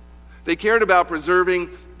 They cared about preserving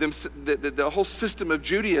the whole system of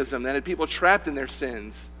Judaism that had people trapped in their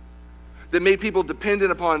sins, that made people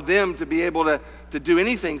dependent upon them to be able to do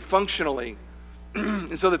anything functionally.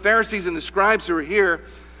 And so the Pharisees and the scribes who are here,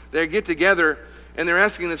 they get together and they're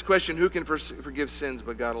asking this question, who can forgive sins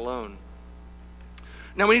but God alone?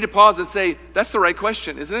 Now we need to pause and say, that's the right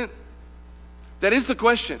question, isn't it? That is the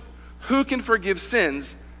question. Who can forgive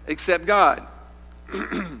sins except God?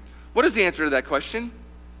 What is the answer to that question?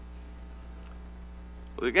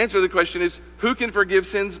 Well, the answer to the question is, who can forgive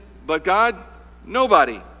sins but God?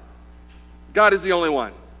 Nobody. God is the only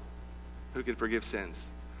one who can forgive sins.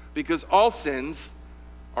 Because all sins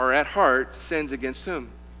are at heart sins against whom?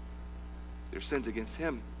 They're sins against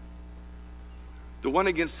him. The one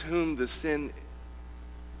against whom the sin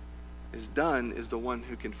is done is the one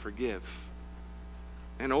who can forgive.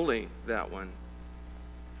 And only that one.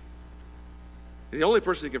 The only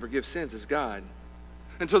person who can forgive sins is God.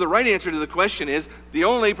 And so the right answer to the question is, the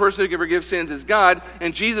only person who can forgive sins is God,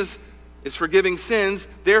 and Jesus is forgiving sins,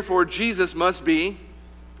 therefore Jesus must be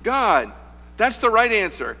God. That's the right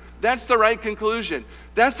answer. That's the right conclusion.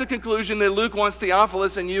 That's the conclusion that Luke wants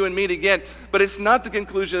Theophilus and you and me to get, but it's not the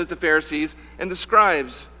conclusion that the Pharisees and the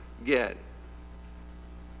scribes get.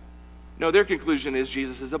 No, their conclusion is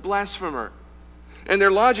Jesus is a blasphemer. And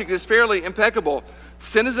their logic is fairly impeccable.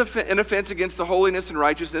 Sin is an offense against the holiness and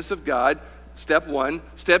righteousness of God. Step 1.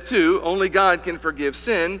 Step 2, only God can forgive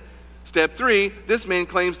sin. Step 3, this man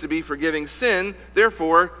claims to be forgiving sin,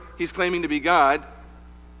 therefore he's claiming to be God,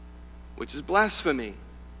 which is blasphemy.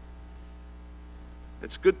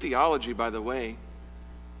 It's good theology, by the way.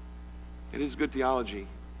 It is good theology.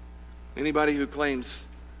 Anybody who claims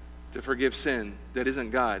to forgive sin that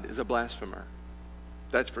isn't God is a blasphemer.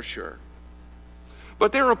 That's for sure.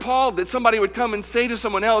 But they're appalled that somebody would come and say to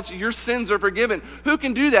someone else, your sins are forgiven. Who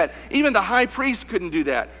can do that? Even the high priest couldn't do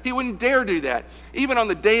that. He wouldn't dare do that. Even on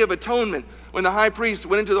the Day of Atonement, when the high priest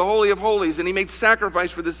went into the Holy of Holies and he made sacrifice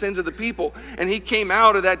for the sins of the people, and he came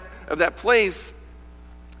out of that place,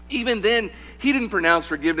 even then, he didn't pronounce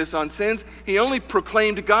forgiveness on sins. He only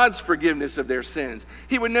proclaimed God's forgiveness of their sins.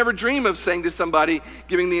 He would never dream of saying to somebody,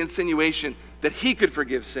 giving the insinuation that he could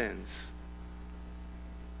forgive sins.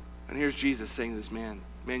 And here's Jesus saying to this man,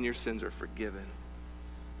 your sins are forgiven.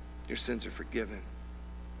 Your sins are forgiven.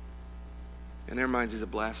 In their minds, he's a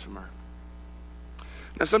blasphemer.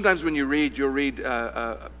 Now, sometimes when you'll read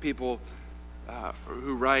people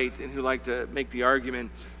who write and who like to make the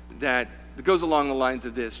argument that it goes along the lines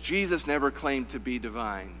of this: Jesus never claimed to be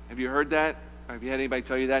divine. Have you heard that? Have you had anybody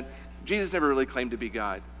tell you that? Jesus never really claimed to be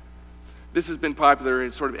God. This has been popular.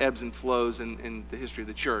 It sort of ebbs and flows in the history of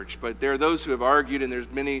the church. But there are those who have argued, and there's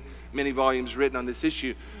many, many volumes written on this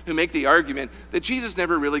issue, who make the argument that Jesus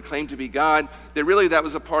never really claimed to be God, that really that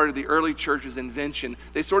was a part of the early church's invention.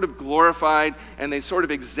 They sort of glorified and they sort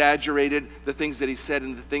of exaggerated the things that he said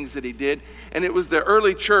and the things that he did. And it was the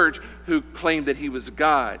early church who claimed that he was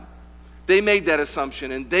God. They made that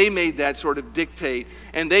assumption, and they made that sort of dictate,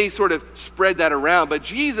 and they sort of spread that around. But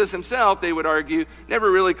Jesus himself, they would argue, never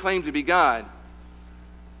really claimed to be God.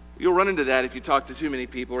 You'll run into that if you talk to too many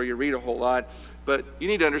people or you read a whole lot. But you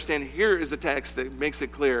need to understand, here is a text that makes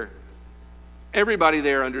it clear. Everybody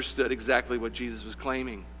there understood exactly what Jesus was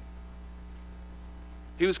claiming.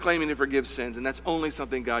 He was claiming to forgive sins, and that's only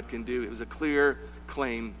something God can do. It was a clear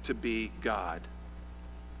claim to be God.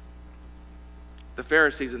 The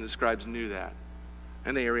Pharisees and the scribes knew that,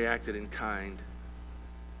 and they reacted in kind.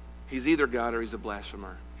 He's either God or he's a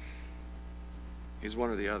blasphemer. He's one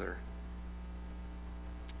or the other.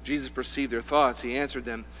 Jesus perceived their thoughts. He answered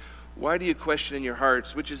them, "Why do you question in your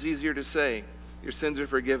hearts? Which is easier to say, 'Your sins are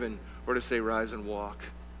forgiven,' or to say, 'Rise and walk'?"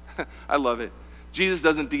 I love it. Jesus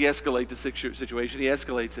doesn't de-escalate the situation. He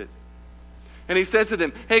escalates it. And he says to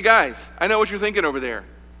them, "Hey guys, I know what you're thinking over there."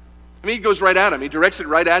 I mean, he goes right at them. He directs it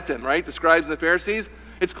right at them, right? The scribes and the Pharisees.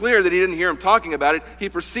 It's clear that he didn't hear them talking about it. He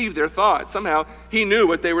perceived their thoughts. Somehow, he knew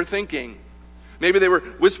what they were thinking. Maybe they were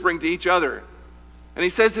whispering to each other. And he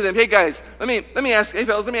says to them, "Hey guys, let me ask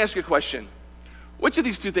you a question. Which of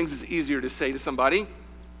these two things is easier to say to somebody?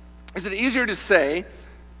 Is it easier to say,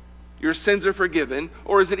 'Your sins are forgiven,'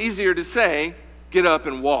 or is it easier to say, 'Get up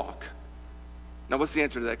and walk'?" Now, what's the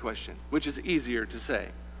answer to that question? Which is easier to say?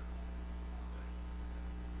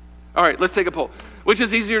 All right, let's take a poll. Which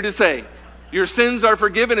is easier to say? Your sins are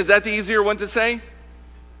forgiven. Is that the easier one to say?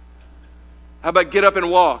 How about get up and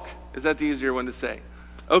walk? Is that the easier one to say?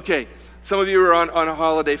 Okay, some of you are on a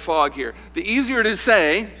holiday fog here. The easier to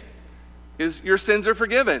say is your sins are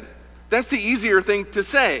forgiven. That's the easier thing to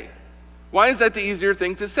say. Why is that the easier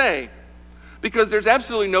thing to say? Because there's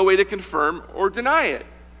absolutely no way to confirm or deny it.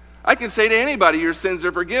 I can say to anybody, your sins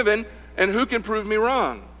are forgiven, and who can prove me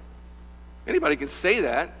wrong? Anybody can say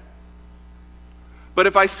that. But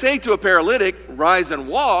if I say to a paralytic, rise and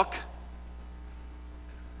walk,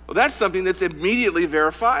 well, that's something that's immediately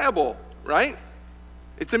verifiable, right?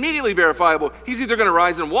 It's immediately verifiable. He's either going to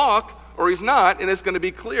rise and walk or he's not, and it's going to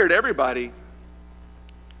be clear to everybody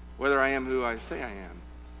whether I am who I say I am.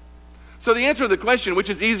 So the answer to the question, which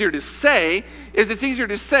is easier to say, is it's easier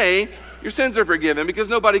to say your sins are forgiven because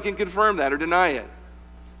nobody can confirm that or deny it.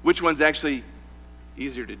 Which one's actually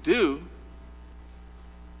easier to do?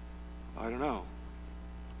 I don't know.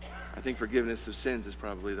 I think forgiveness of sins is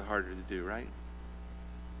probably the harder to do, right?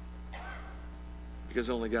 Because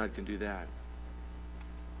only God can do that.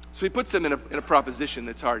 So he puts them in a proposition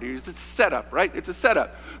that's hard. It's a setup, right? It's a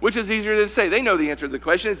setup. Which is easier to say? They know the answer to the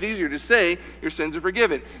question. It's easier to say your sins are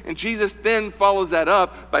forgiven. And Jesus then follows that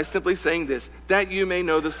up by simply saying this: that you may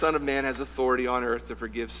know the Son of Man has authority on earth to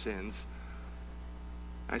forgive sins.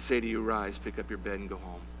 I say to you, rise, pick up your bed, and go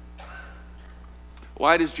home.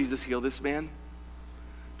 Why does Jesus heal this man?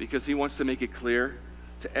 Because he wants to make it clear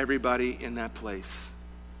to everybody in that place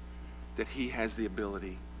that he has the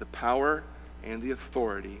ability, the power, and the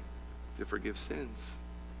authority to forgive sins.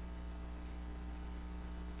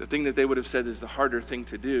 The thing that they would have said is the harder thing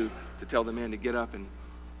to do, to tell the man to get up and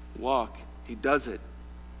walk, he does it.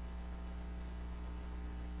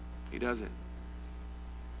 He does it.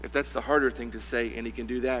 If that's the harder thing to say and he can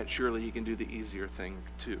do that, surely he can do the easier thing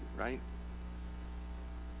too, right?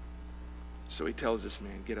 So he tells this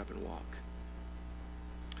man, get up and walk.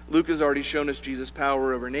 Luke has already shown us Jesus'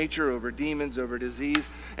 power over nature, over demons, over disease,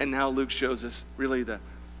 and now Luke shows us really the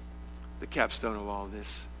capstone of all of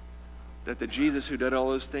this. That the Jesus who did all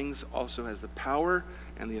those things also has the power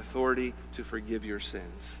and the authority to forgive your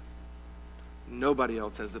sins. Nobody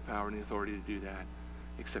else has the power and the authority to do that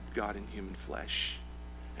except God in human flesh.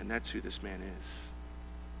 And that's who this man is.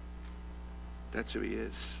 That's who he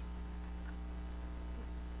is.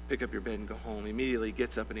 Pick up your bed and go home. Immediately he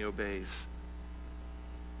gets up and he obeys.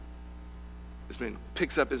 This man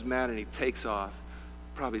picks up his mat and he takes off,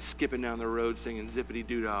 probably skipping down the road singing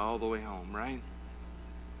zippity-doo-dah all the way home, right?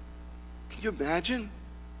 Can you imagine?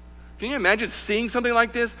 Can you imagine seeing something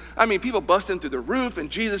like this? I mean, people busting through the roof and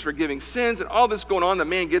Jesus forgiving sins and all this going on. The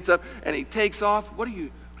man gets up and he takes off. What do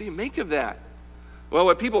you make of that? Well,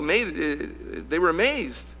 what people made, they were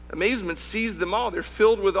amazed. Amazement seized them all. They're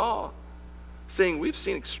filled with awe, saying, we've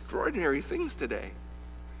seen extraordinary things today.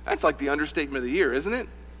 That's like the understatement of the year, isn't it?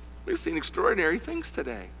 We've seen extraordinary things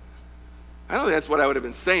today. I don't think that's what I would have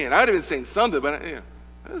been saying. I would have been saying something, but that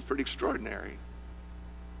was pretty extraordinary.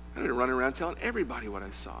 I didn't run around telling everybody what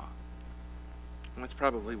I saw. And that's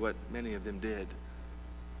probably what many of them did.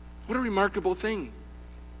 What a remarkable thing.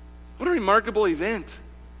 What a remarkable event.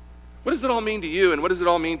 What does it all mean to you, and what does it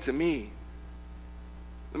all mean to me?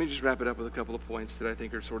 Let me just wrap it up with a couple of points that I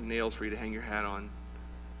think are sort of nails for you to hang your hat on.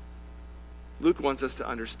 Luke wants us to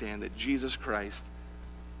understand that Jesus Christ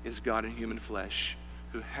is God in human flesh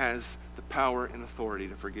who has the power and authority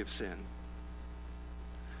to forgive sin.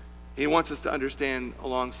 He wants us to understand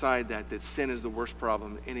alongside that sin is the worst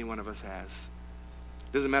problem any one of us has.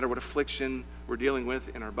 It doesn't matter what affliction we're dealing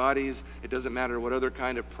with in our bodies. It doesn't matter what other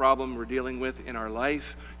kind of problem we're dealing with in our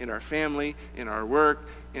life, in our family, in our work,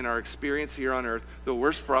 in our experience here on earth. The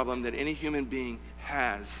worst problem that any human being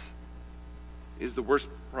has is the worst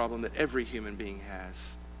problem that every human being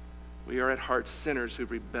has. We are at heart sinners who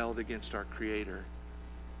rebelled against our Creator.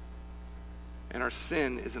 And our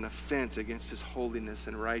sin is an offense against His holiness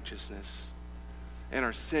and righteousness. And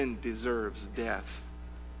our sin deserves death.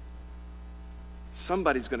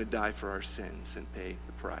 Somebody's going to die for our sins and pay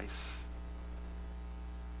the price.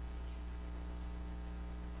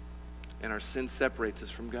 And our sin separates us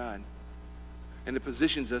from God. And it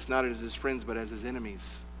positions us not as His friends, but as His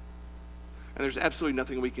enemies. And there's absolutely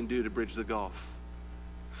nothing we can do to bridge the gulf.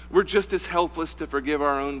 We're just as helpless to get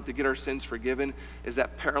our sins forgiven as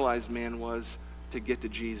that paralyzed man was to get to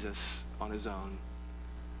Jesus on his own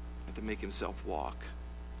and to make himself walk.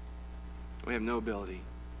 We have no ability.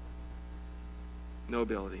 No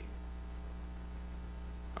ability.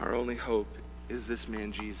 Our only hope is this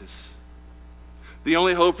man, Jesus. The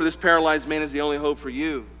only hope for this paralyzed man is the only hope for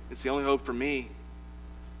you. It's the only hope for me.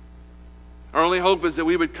 Our only hope is that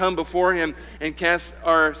we would come before Him and cast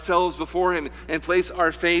ourselves before Him and place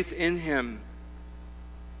our faith in Him.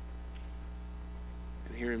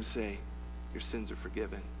 And hear Him say, your sins are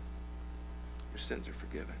forgiven. Your sins are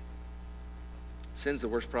forgiven. Sin's the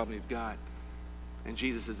worst problem you've got. And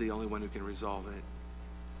Jesus is the only one who can resolve it.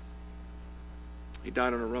 He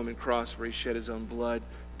died on a Roman cross where He shed His own blood,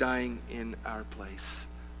 dying in our place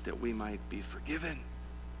that we might be forgiven.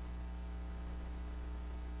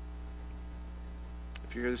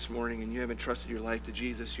 If you're here this morning and you haven't trusted your life to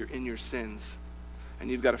Jesus, you're in your sins,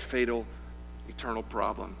 and you've got a fatal, eternal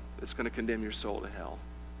problem that's going to condemn your soul to hell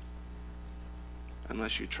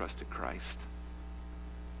unless you trust in Christ.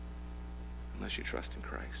 Unless you trust in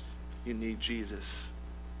Christ. You need Jesus.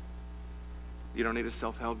 You don't need a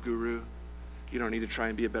self-help guru. You don't need to try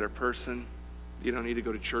and be a better person. You don't need to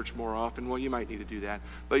go to church more often. Well, you might need to do that,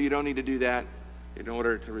 but you don't need to do that in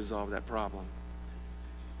order to resolve that problem.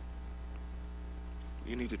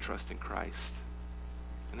 You need to trust in Christ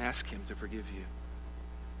and ask Him to forgive you.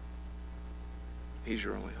 He's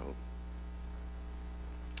your only hope.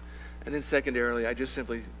 And then secondarily, I just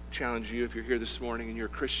simply challenge you, if you're here this morning and you're a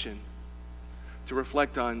Christian, to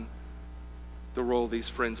reflect on the role these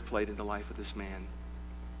friends played in the life of this man.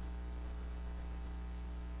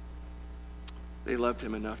 They loved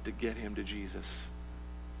him enough to get him to Jesus.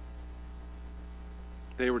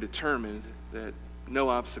 They were determined that no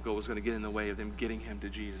obstacle was going to get in the way of them getting him to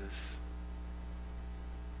Jesus.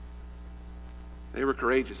 They were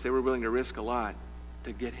courageous. They were willing to risk a lot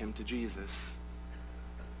to get him to Jesus.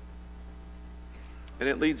 And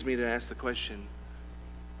it leads me to ask the question,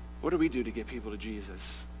 what do we do to get people to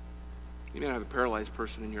Jesus? You may not have a paralyzed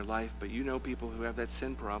person in your life, but you know people who have that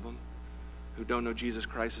sin problem, who don't know Jesus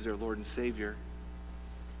Christ as their Lord and Savior.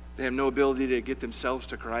 They have no ability to get themselves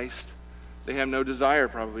to Christ. They have no desire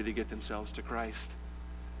probably to get themselves to Christ.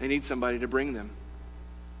 They need somebody to bring them.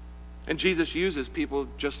 And Jesus uses people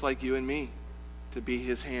just like you and me to be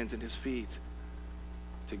His hands and His feet,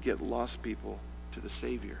 to get lost people to the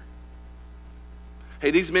Savior.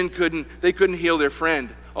 Hey, these men couldn't heal their friend.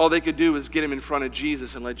 All they could do was get him in front of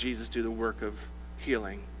Jesus and let Jesus do the work of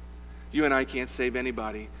healing. You and I can't save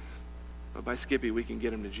anybody, but by Skippy we can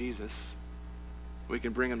get him to Jesus. We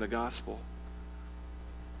can bring him the gospel.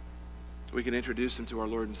 We can introduce him to our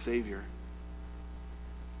Lord and Savior.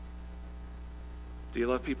 Do you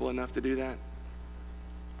love people enough to do that?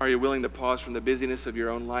 Are you willing to pause from the busyness of your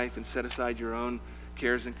own life and set aside your own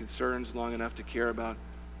cares and concerns long enough to care about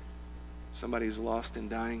somebody who's lost and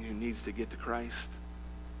dying who needs to get to Christ?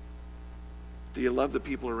 Do you love the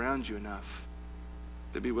people around you enough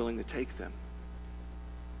to be willing to take them?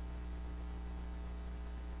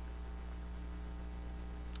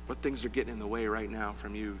 What things are getting in the way right now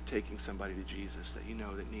from you taking somebody to Jesus that you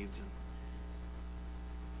know that needs him?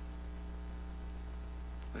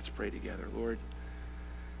 Let's pray together. Lord,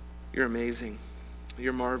 you're amazing.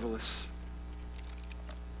 You're marvelous.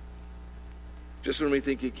 Just when we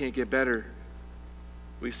think you can't get better,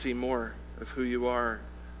 we see more of who you are,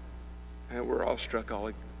 and we're all struck all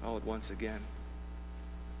at once again.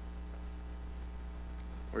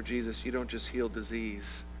 Lord Jesus, you don't just heal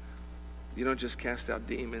disease. You don't just cast out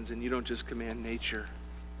demons, and you don't just command nature.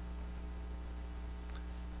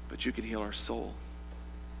 But you can heal our soul.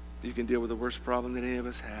 You can deal with the worst problem that any of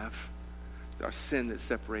us have, our sin that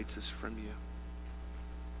separates us from you.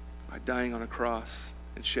 By dying on a cross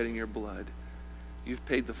and shedding your blood, you've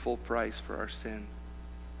paid the full price for our sin.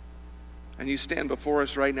 And you stand before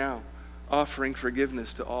us right now, offering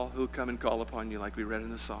forgiveness to all who come and call upon you, like we read in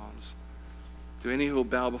the Psalms. To any who will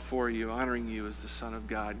bow before you, honoring you as the Son of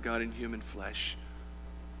God, God in human flesh,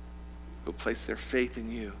 who will place their faith in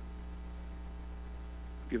you,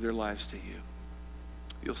 give their lives to you.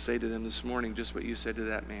 You'll say to them this morning just what you said to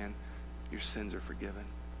that man: your sins are forgiven.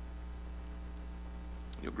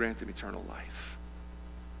 You'll grant them eternal life.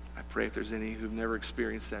 I pray if there's any who've never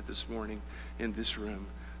experienced that this morning in this room,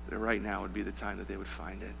 that right now would be the time that they would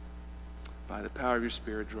find it. By the power of your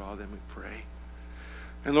Spirit, draw them, we pray.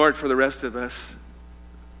 And Lord, for the rest of us,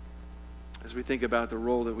 as we think about the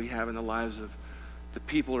role that we have in the lives of the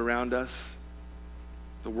people around us,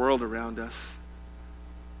 the world around us,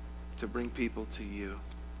 to bring people to you.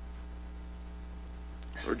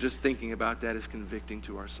 Or just thinking about that is convicting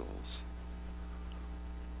to our souls.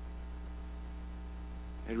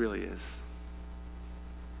 It really is.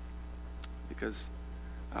 Because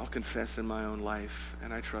I'll confess in my own life,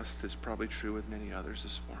 and I trust it's probably true with many others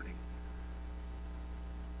this morning,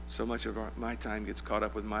 so much of my time gets caught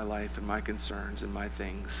up with my life and my concerns and my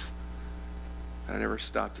things, and I never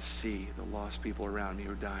stop to see the lost people around me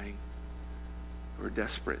who are dying, who are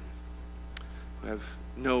desperate, who have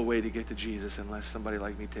no way to get to Jesus unless somebody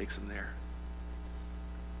like me takes them there.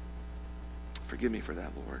 Forgive me for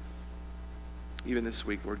that, Lord. Even this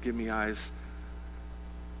week, Lord, give me eyes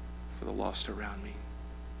for the lost around me.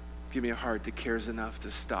 Give me a heart that cares enough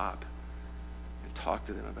to stop and talk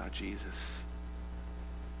to them about Jesus.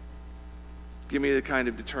 Give me the kind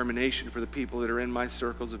of determination for the people that are in my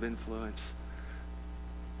circles of influence.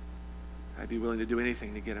 I'd be willing to do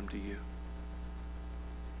anything to get them to you.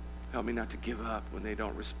 Help me not to give up when they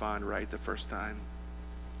don't respond right the first time,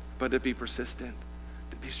 but to be persistent,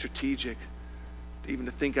 to be strategic, even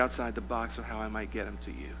to think outside the box of how I might get them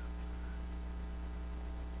to you.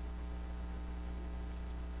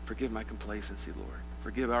 Forgive my complacency, Lord.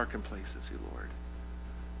 Forgive our complacency, Lord.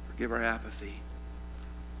 Forgive our apathy.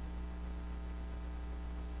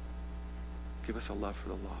 Give us a love for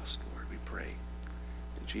the lost, Lord, we pray.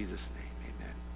 In Jesus' name.